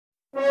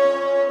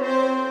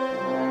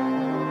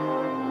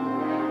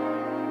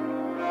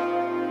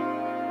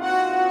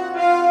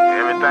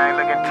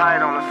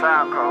tight on the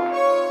South Coast.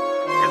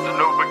 It's a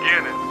new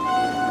beginning.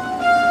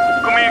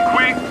 Come in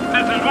quick,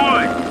 this is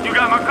Wood. You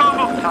got my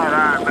cover? Tight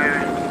eye,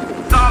 baby.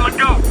 Solid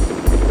go.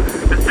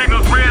 The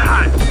signal's red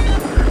hot.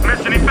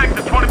 Mission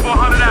effective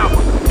 2400 hours.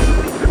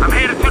 I'm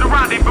headed to the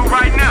rendezvous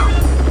right now.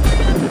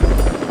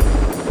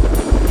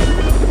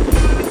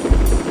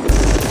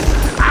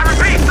 I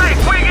repeat, say,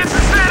 quick, it's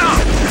the setup.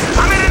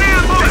 I'm in an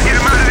ambush. Get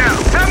him out of there.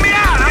 Help me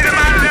out. Get him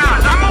out of there.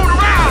 I'm moving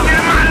around. Get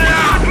him out of there.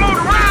 I'm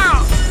moving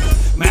around.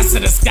 Master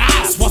the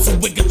skies, what's a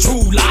wicked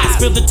true lies?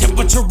 Feel the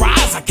temperature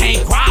rise, I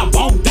can't cry, I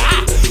won't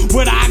die.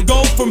 Where I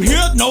go from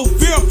here, no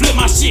fear, flip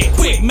my shit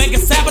quick, make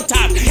it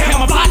sabotage,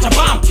 camouflage a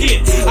bomb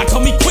kid. I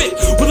come equipped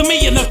with a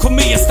million of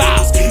chameleon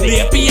styles.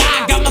 The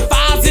FBI got my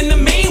files in the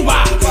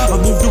meanwhile. I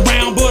moved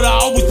around, but I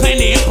always plan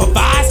to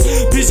improvise.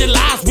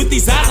 Visualize with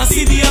these eyes, I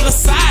see the other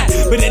side,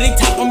 but it ain't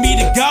time for me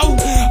to go.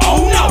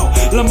 Oh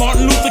no,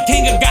 Martin Luther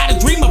King, I got a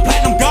dream of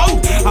platinum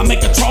gold. I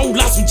make a troll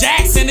like some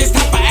Jackson, it's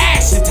time for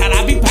action. Time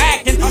I be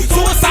packing,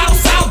 suicidal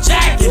South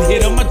Jackin'.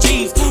 Hit on my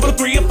jeans with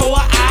 3 or 4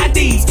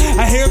 IDs.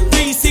 I hear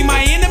 3, see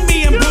my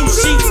enemy in blue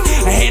sheets.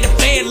 I had a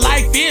fed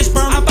like fish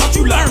burn, I thought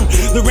you learned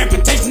the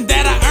reputation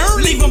that I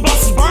earned, leaving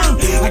blossoms burn.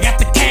 I got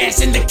the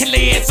cash and the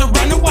killer, it's a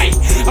runaway.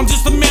 I'm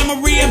just a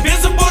memory,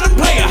 invisible to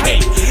player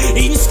hate.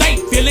 Eating steak,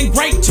 feeling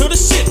great till the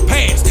shit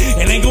pass.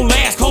 It ain't gon'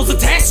 last, cause the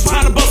tax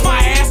trying to bust my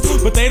ass,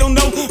 but they don't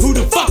know who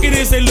the fuck it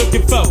is they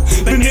looking for.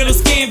 Vanilla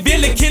skin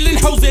villain, killing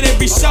hoes at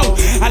every show.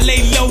 I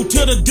lay low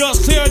till the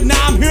dust clear, now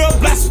I'm here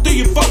blasting through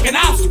your fucking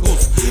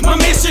obstacles. My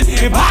mission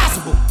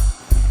impossible.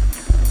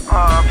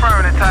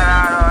 Permanent tight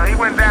eye. He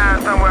went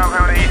down somewhere up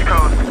here on the East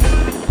Coast.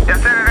 Yeah,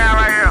 send it down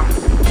right here.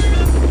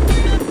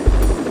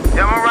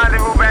 Yeah, I'm gonna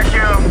rendezvous back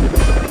here.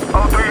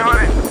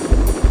 0300.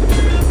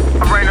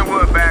 I bring the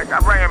wood back. I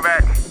bring him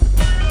back.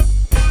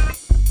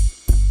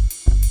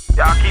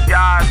 Y'all keep your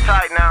eyes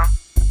tight now.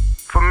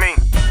 For me.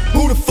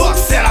 Who the fuck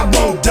said I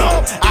won't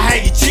dump? I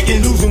hate your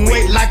chicken losing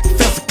weight like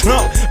Professor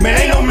Clump. Man,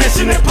 ain't no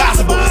mission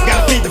impossible.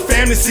 Gotta feed the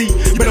family, see.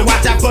 You better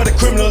watch out for the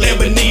criminal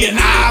ebony and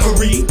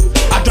ivory.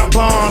 I drop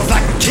bombs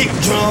like a kick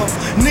drum.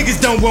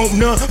 Niggas don't want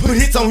none. Put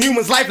hits on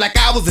humans' life like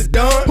I was a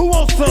dun. Who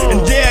wants some?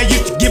 And yeah, I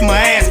used to get my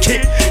ass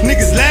kicked.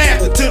 Niggas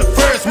laughed until the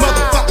first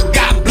motherfucker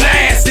got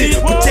blasted.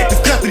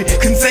 Protective custody,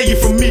 couldn't save you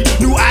from me.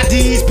 New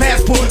IDs,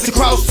 passports to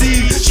cross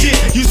seas. Shit,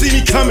 you see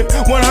me coming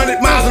 100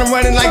 miles and I'm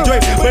running like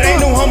Drake. But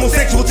ain't no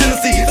homosexual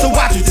tendency, so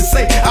watch what you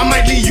say. I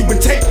might leave you in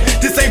tape.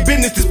 This ain't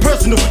business, this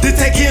personal. This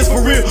take his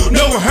for real,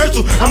 no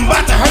rehearsal. I'm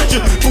about to hurt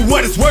you for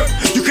what it's worth.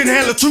 You can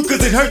handle the truth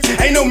cause it hurts.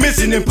 Ain't no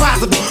mission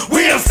impossible.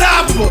 We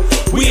unstoppable.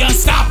 We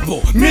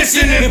unstoppable.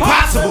 Mission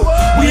impossible.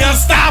 We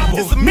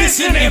unstoppable.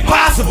 Mission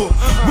impossible.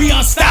 We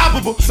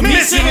unstoppable.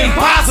 Mission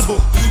impossible.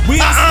 We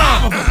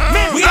unstoppable.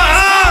 We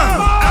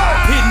unstoppable.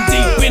 Hitting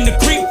deep in the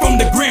creek from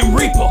the Grim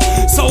Reaper.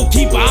 Soul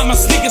keeper, I'm a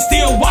sneaker,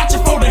 still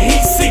watching for the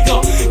heat seeker.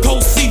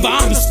 Cold Seaver,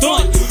 I'm the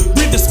stunt.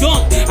 Breathe the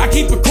skunk. I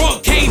keep a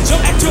crunk, can't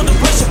jump until the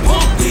pressure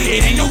pump.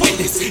 It ain't no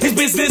witness, his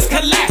business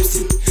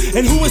collapsing.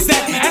 And who is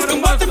that? Ask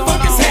him what the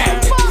fuck is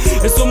happening.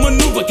 It's a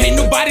maneuver, can't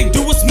nobody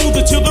do it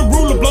smoother till the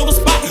ruler blow the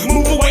spot.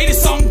 Move away to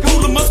something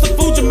cooler. Must have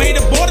fooled you, made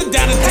a border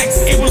down in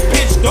Texas. It was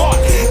pitch dark.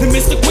 The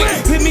Mr. Quick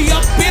put me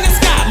up in the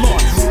sky,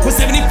 Lord. For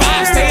 75,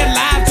 stay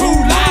alive, 2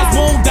 lives,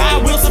 won't die.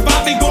 We'll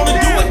survive, ain't gonna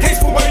do a case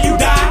for where you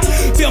die.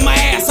 Feel my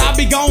ass, I'll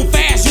be gone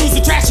fast. Use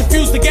the trash and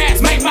fuse the gas.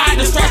 Make my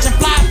distraction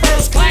fly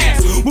first class.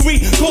 When we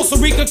Costa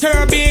Rica,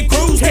 Caribbean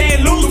cruise,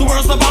 can't lose, the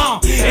world's the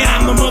bomb. And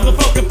I'm the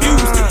motherfucker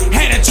fused.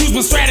 Had to choose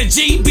my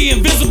strategy, be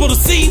invisible to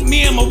see.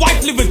 Me and my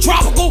wife living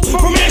tropical,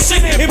 from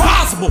mission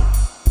impossible.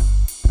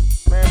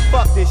 Man,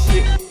 fuck this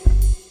shit.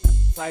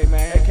 Say,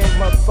 man, they can't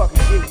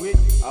motherfucking get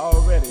with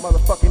already.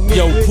 Motherfucking nigga.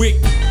 Yo, quick,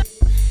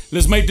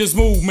 let's make this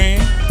move, man.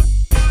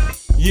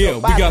 Yeah,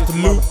 we got the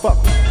loot.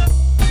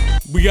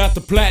 We got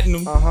the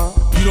platinum. You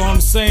know what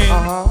I'm saying?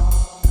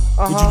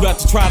 But you got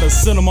to try the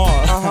cinema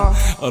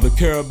of the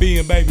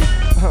Caribbean, baby.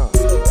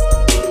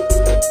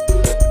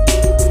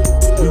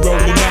 We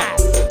rolling out.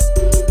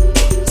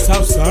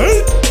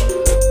 Southside.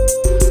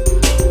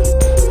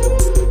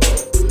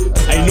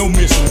 Ain't no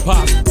mission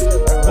impossible.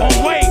 Won't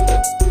wait.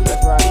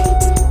 That's right.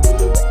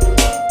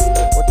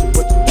 What you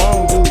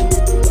won't do?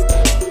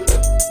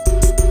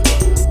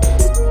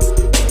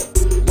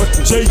 What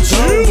you JG.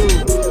 won't do?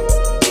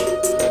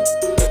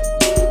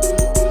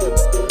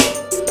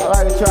 I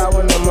like to try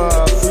one of them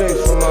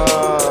flicks from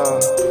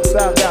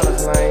South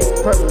Dallas, man.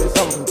 Perfectly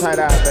something from Tight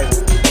Eye, baby.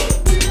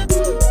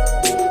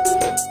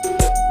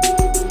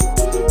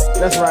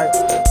 That's right.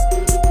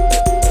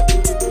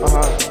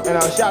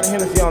 And shout to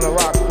Hennessy on the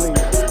rocks,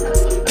 please.